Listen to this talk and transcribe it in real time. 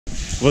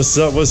What's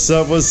up, what's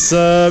up, what's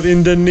up,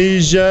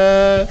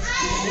 Indonesia?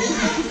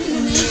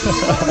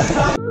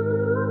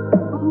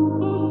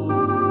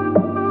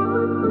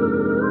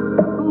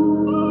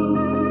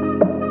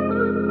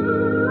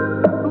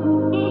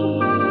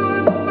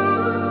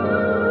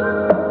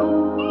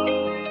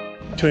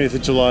 20th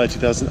of July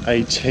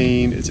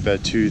 2018, it's about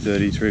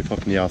 2:30, 3 o'clock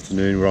in the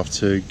afternoon. We're off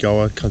to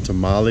Goa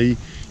Kontamale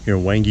here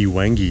in Wangi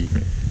Wangi.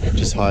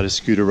 Just hired a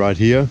scooter right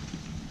here,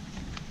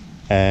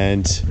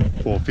 and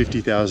for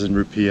 50,000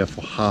 rupiah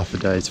for half a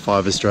day, it's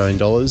 $5 Australian.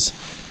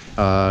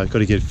 Got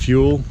to get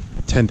fuel,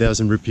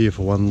 10,000 rupiah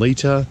for 1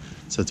 litre,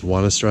 so it's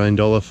 $1 Australian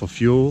for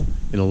fuel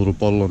in a little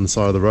bottle on the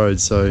side of the road.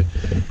 So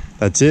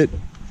that's it,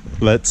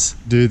 let's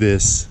do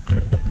this.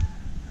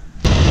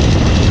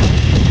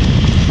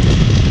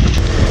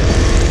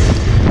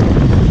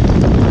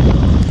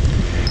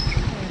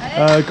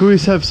 Could we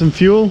have some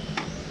fuel?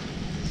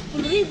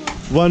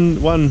 1.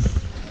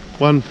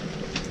 15.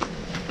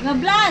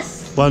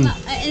 1. 10.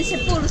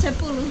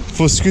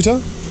 For scooter?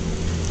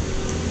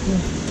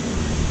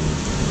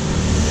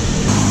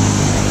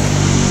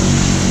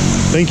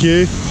 Thank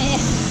you.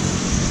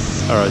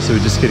 Alright, so we're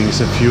just getting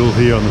some fuel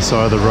here on the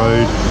side of the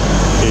road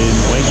in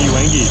Wangi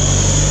Wangi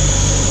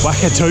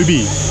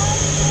Wakatobi.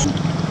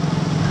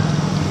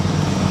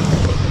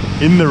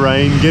 In the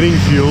rain, getting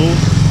fuel.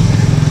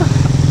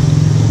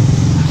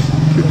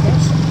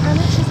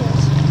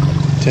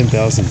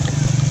 10,000.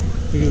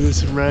 Look at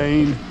this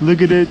rain.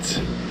 Look at it.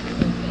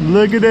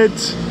 Look at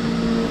it.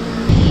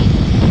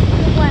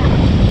 Wow.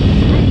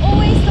 I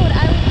always thought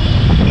I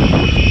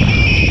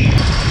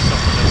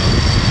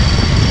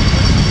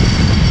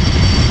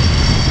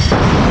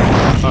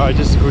would. Alright,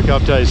 just a quick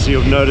update. So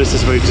you'll notice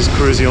as we're just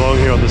cruising along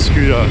here on the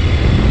scooter,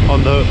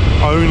 on the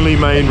only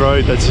main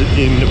road that's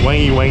in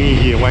Wangi Wangi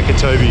here,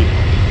 Wakatobi,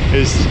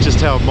 is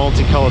just how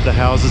multicolored the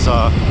houses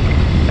are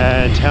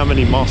and how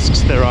many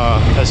mosques there are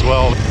as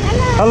well.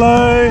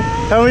 Hello,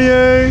 how are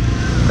you?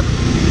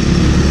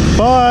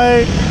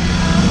 Bye.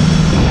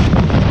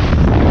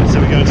 So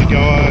we're going to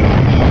Goa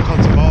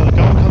Kontamale.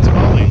 Goa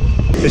Kontamale.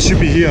 It should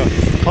be here.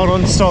 Hold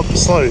on, stop,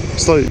 slow.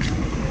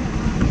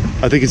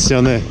 I think it's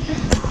down there.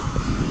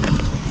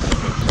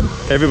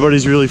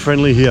 Everybody's really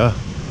friendly here.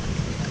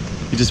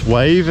 You just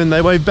wave and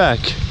they wave back.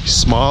 You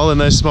smile and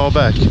they smile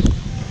back.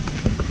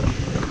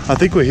 I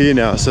think we're here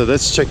now, so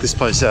let's check this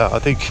place out. I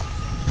think,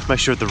 make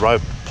sure at the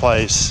right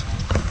place.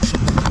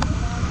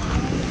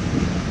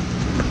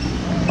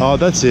 Oh,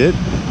 that's it.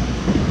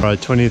 Right,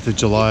 20th of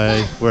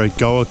July, we're at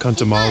Goa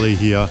Kontamale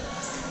here.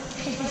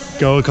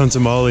 Goa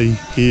Kontamale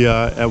here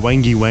at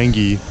Wangi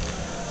Wangi,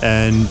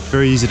 and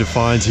very easy to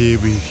find here.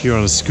 We're here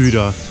on a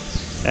scooter,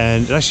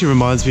 and it actually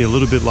reminds me a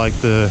little bit like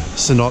the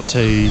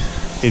Cenote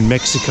in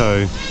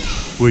Mexico,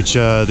 which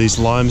are these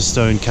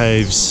limestone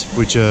caves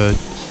which are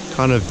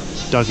kind of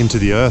dug into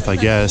the earth, I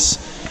guess,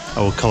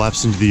 or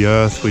collapsed into the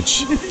earth,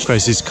 which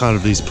creates these kind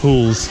of these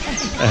pools.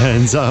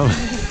 And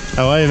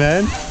how are you,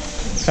 man?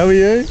 How are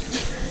you?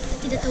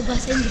 Tidak tahu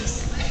bahasa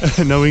Inggris.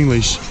 No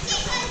English.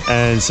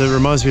 And so it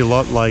reminds me a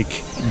lot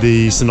like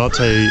the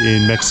cenote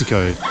in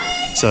Mexico.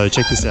 So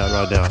check this out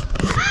right now.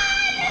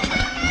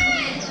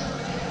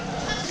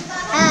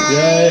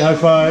 Yay, high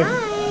five.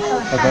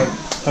 High five.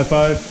 High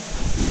five.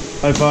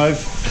 High five.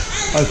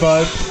 High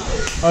five.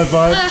 High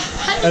five.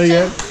 And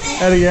again.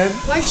 And again.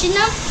 What's your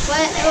name?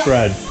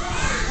 Brad.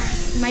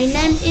 My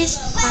name is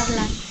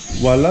Parlan.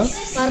 Wala?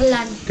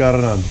 Parlan.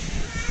 Karnan.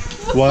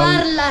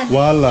 Parlan.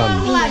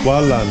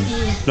 Walan.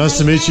 Nice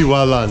to meet you,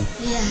 Walan.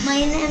 Yeah. My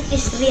name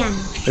is Rian.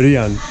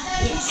 Rian.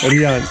 Yes.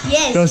 Rian.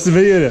 Yes. Nice to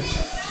meet you.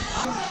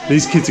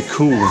 These kids are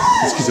cool.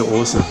 These kids are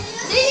awesome.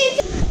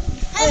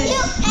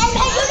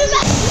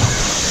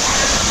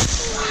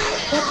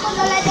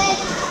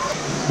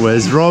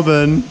 Where's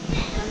Robin?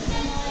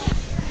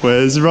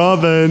 Where's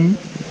Robin?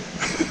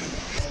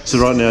 So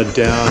right now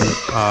down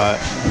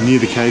near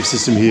the cave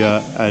system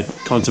here at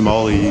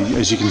Kontamale,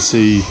 as you can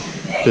see,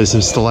 there's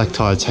some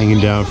stalactites hanging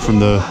down from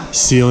the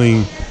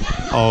ceiling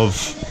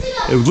of,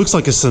 it looks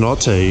like a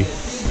cenote.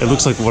 It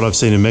looks like what I've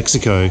seen in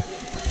Mexico.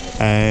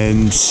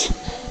 And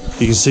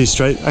you can see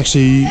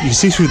actually you can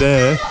see through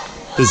there,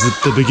 there's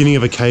the beginning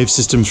of a cave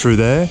system through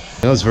there.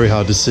 That was very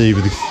hard to see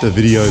with the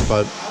video,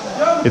 but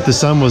if the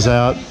sun was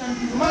out,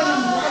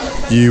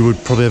 you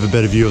would probably have a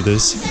better view of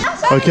this.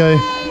 Okay,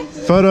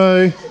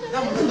 photo.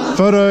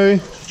 Photo.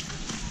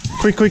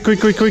 Quick.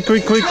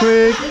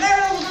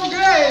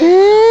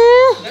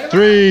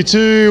 3,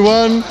 2,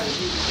 1.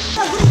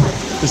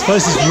 This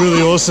place is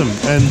really awesome,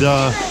 and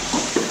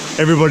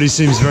everybody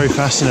seems very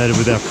fascinated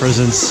with our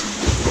presence.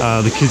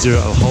 The kids are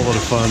a whole lot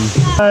of fun.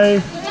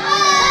 Bye.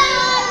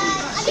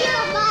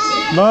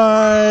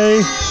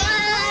 Bye.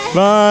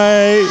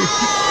 Bye.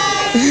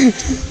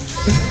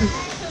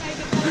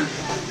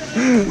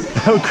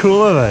 How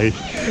cool are they?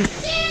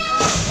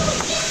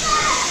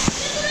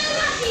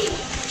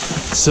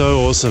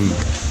 So awesome.